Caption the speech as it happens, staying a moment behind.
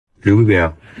刘贝贝，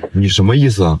你什么意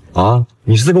思啊？啊，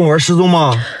你是在跟我玩失踪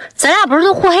吗？咱俩不是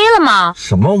都互黑了吗？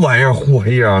什么玩意儿互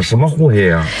黑啊？什么互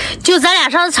黑啊？就咱俩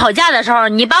上次吵架的时候，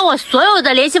你把我所有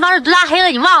的联系方式都拉黑了，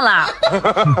你忘了？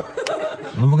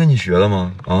那不跟你学的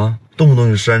吗？啊，动不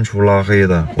动就删除拉黑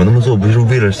的，我那么做不就是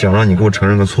为了想让你给我承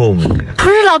认个错误吗？你不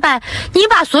是老板，你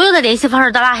把所有的联系方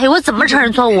式都拉黑，我怎么承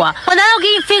认错误啊？我难道给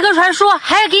你飞鸽传书，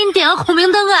还是给你点个孔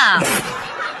明灯啊？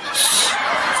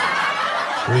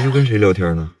不是又跟谁聊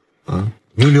天呢？啊，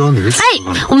你又聊到哪个？哎，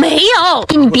我没有，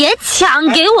你别抢，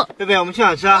给我。贝贝，我们去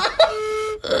哪吃啊？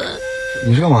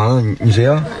你是干嘛的？你谁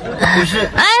呀？不是，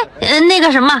哎，那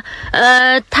个什么，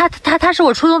他是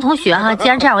我初中同学哈。既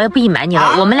然这样，我也不隐瞒你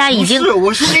了，我们俩已经……不是，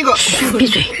我是那个……闭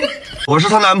嘴！我是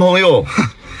她男朋友。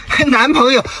男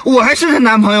朋友？我还是她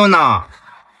男朋友呢。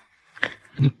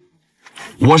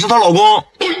我是她老公。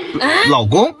老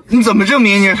公？你怎么证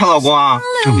明你是她老公啊？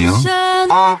证明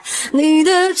啊？你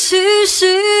的气息。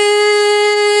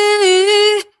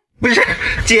不是，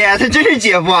姐，他真是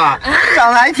姐夫啊，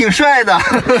长得还挺帅的。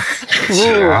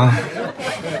姐啊，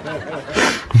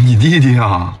你弟弟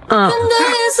啊？颜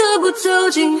色不走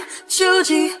近，究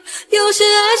竟有些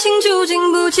爱情就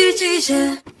经不起极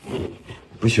限。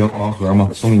不喜欢盲盒吗？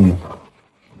送给你。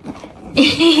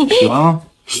喜欢吗？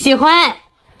喜欢。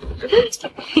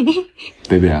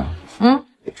贝贝啊，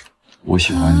我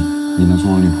喜欢你，你能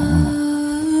做我女朋友吗？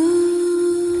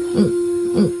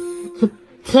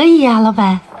可以呀，老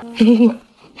板。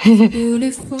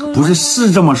不是，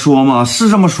是这么说吗？是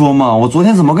这么说吗？我昨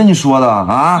天怎么跟你说的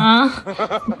啊？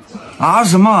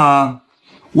什么啊？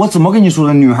我怎么跟你说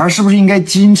的？女孩是不是应该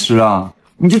矜持啊？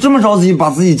你就这么着急把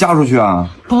自己嫁出去啊？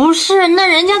不是，那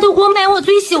人家都给我买我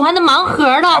最喜欢的盲盒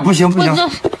了。不行，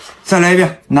再来一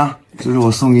遍，拿，这是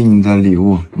我送给你的礼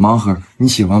物，盲盒，你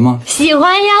喜欢吗？喜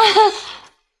欢呀。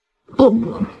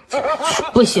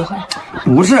不喜欢。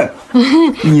不是，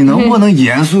你能不能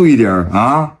严肃一点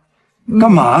啊？干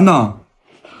嘛呢？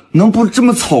能不这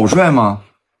么草率吗？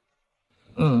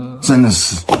真的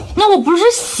是。那我不是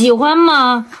喜欢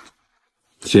吗？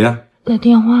谁呀？来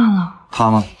电话了。他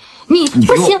吗？你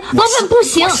不行，老板不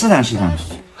行。试探。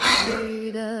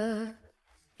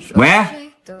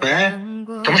喂，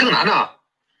怎么是个男的？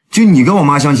就你跟我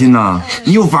妈相亲呢？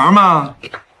你有房吗？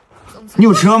你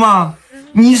有车吗？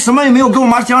你什么也没有，跟我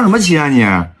妈讲什么亲啊你？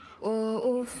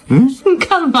你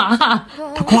干嘛？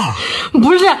他挂了。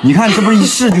不是，你看这不是一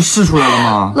试就试出来了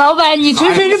吗？老板，你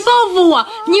纯是报复我，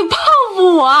你报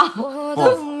复我。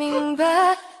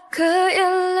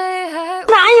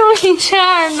哪有你这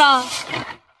样的？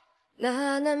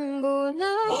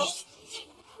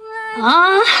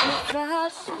啊！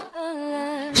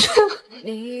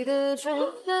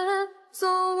从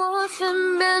我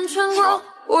身边穿过，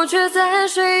我却在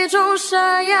水中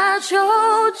沙哑求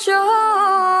救。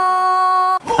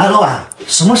哎，老板，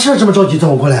什么事这么着急找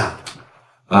我过来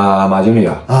啊？马经理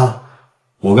啊，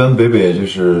我跟北北就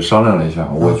是商量了一下，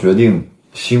我决定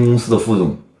新公司的副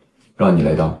总让你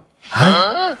来当。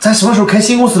咱什么时候开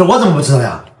新公司的？我怎么不知道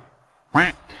呀？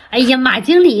哎呀，马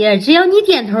经理，只要你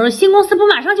点头，新公司不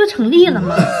马上就成立了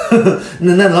吗？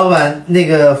那老板，那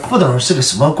个副董是个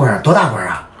什么官啊？多大官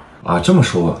啊？这么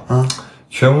说吧，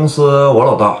全公司我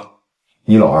老大，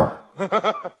你老二，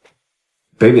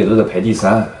北北都得排第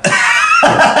3。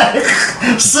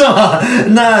是吗？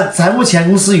那咱目前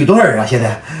公司有多少人啊？现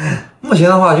在？目前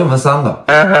的话就我们3个，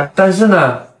但是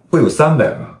呢会有300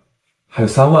个，还有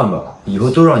3万个，以后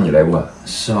都让你来管，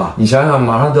是吗？你想想，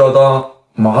马上都要当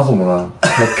马总了，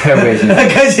开不开心？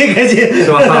开心，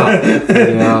是吧？开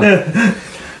心啊！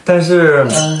但是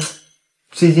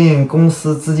最近公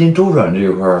司资金周转这一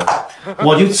块，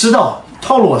我就知道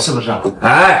套路我是不是？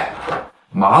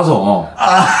马总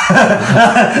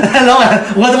老板，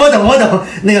我懂。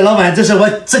那个老板，这是我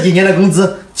这几年的工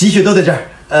资，积蓄都在这儿，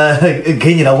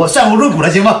给你了，我算我入股了，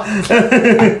行吗？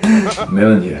没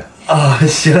问题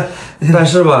行。但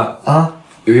是吧，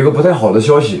有一个不太好的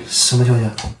消息。什么消息？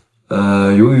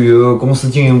由于公司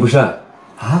经营不善，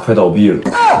快倒闭了。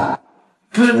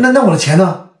不是，那我的钱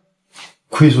呢？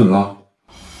亏损了，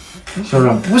是不是？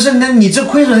不是，那你这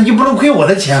亏损就不能亏我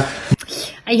的钱。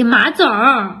哎呀，马总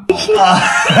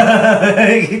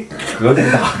格局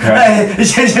打开。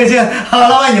行，好，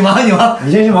老板你忙，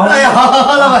你先去忙。哎呀，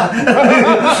好，老板，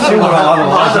辛苦了，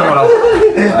马总，辛苦了。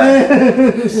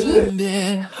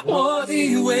我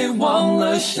以为忘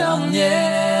了想念，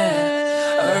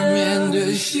而面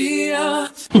对夕阳。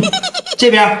这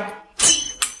边，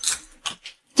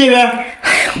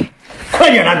快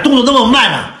点啊，动作那么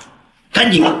慢呢，赶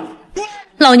紧！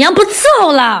老娘不伺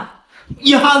候了。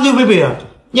一哈子就贝贝，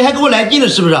你还给我来劲了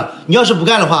是不是？你要是不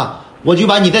干的话，我就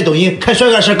把你在抖音看帅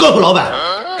哥的事告诉老板。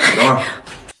等会儿，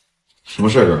什么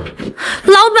事儿？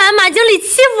老板，马经理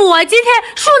欺负我，今天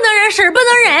树能忍，事儿不能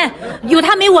忍，有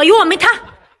他没我，有我没他。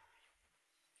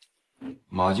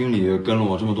马经理跟了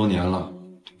我这么多年了，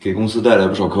给公司带来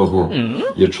不少客户，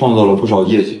也创造了不少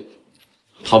业绩，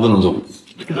他不能走。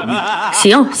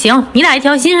行，你俩一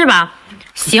条心是吧？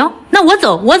行，那我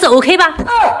走 OK 吧？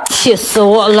气死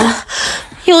我了！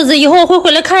柚子，以后我会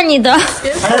回来看你的。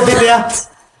哎，别，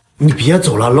你别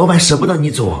走了，老板舍不得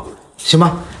你走，行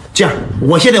吗？这样，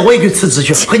我现在我也去辞职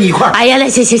去，和你一块儿。哎呀，来，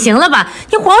行了吧？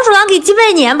你黄鼠狼给鸡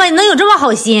拜年吧，你能有这么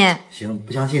好心？行，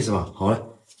不相信是吧？好了，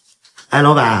哎，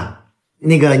老板，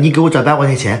那个你给我转8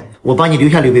块钱，我帮你留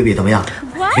下刘贝贝，怎么样？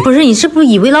不是，你是不是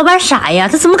以为老板傻呀？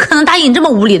他怎么可能答应这么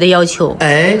无理的要求？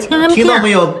哎，听到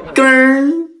没有？根儿，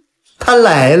他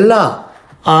来了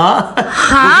啊！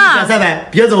哈，我给你加300，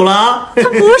别走了。他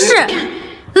不是，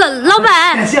老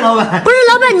板，感谢老板。不是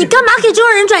老板，你干嘛给这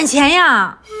种人转钱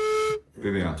呀？贝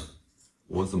贝啊，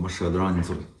我怎么舍得让你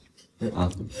走啊？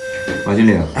马经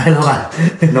理，哎，老板，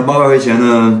那800块钱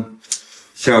呢？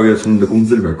下个月从你的工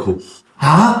资里边扣。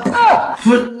啊？不，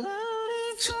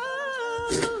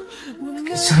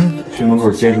去门口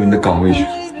坚守你的岗位去。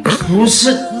不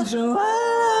是，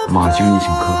马经理请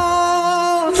客，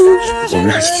我们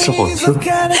俩去吃好吃的。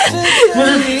不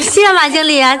是，谢谢马经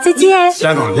理啊，再见。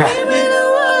香港见。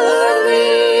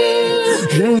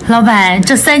老板，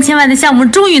这3000万的项目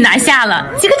终于拿下了，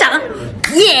击个掌，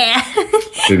耶！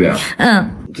贝贝啊，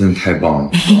真的太棒了！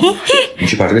你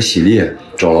去把这个喜力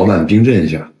找老板冰镇一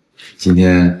下，今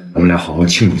天我们俩好好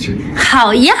庆祝庆祝。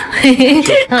好呀，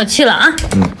那我去了啊。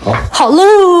好喽。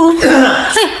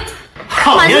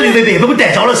好呀，刘贝贝，不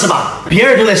逮着了是吧？别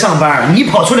人都在上班，你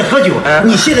跑出来喝酒，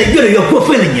你现在越来越过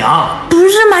分了，你啊！不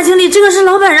是马经理，这个是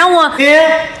老板让我。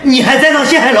哎，你还栽赃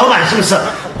陷害老板是不是？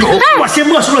我先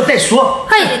没收了再说。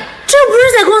哎，这不是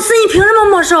在公司，你凭什么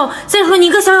没收？再说你一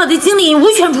个小小的经理，你无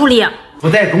权处理。不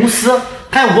在公司，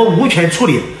还我无权处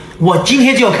理。我今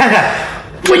天就要看看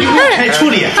我有没有权处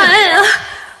理。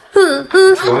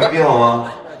手还别好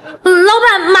吗？老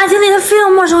板，马经理他非要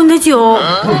没收你的酒。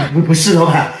不是老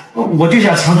板，我就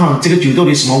想尝尝这个酒到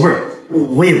底什么味儿。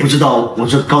我也不知道，我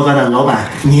这高端的老板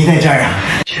您在这儿啊。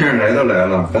既然来都来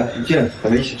了，来一见，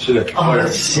咱们一起吃点。啊，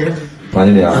行。马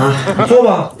经理啊，你坐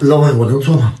吧。老板，我能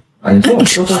坐吗？啊，你坐。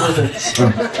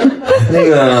那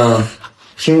个，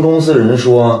听公司人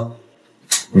说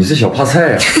你是小怕菜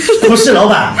呀？不是老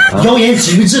板，谣言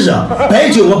止于智者。白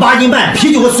酒我8斤半，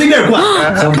啤酒我随便灌。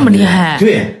这么厉害？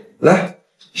对，来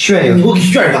炫一个，你给我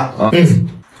炫一个啊！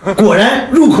果然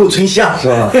入口醇香，是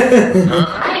吧？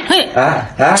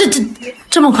哎，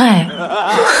这么快？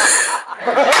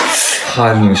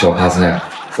他那个小怕菜，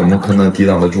怎么可能抵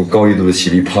挡得住高一度的喜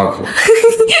力帕口？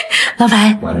老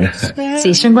板，完了，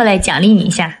嘴伸过来奖励你一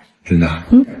下。真的？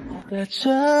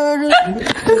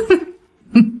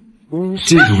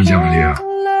这种奖励啊，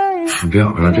鼠标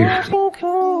啊，这个。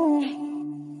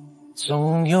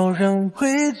总有人会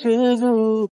觉得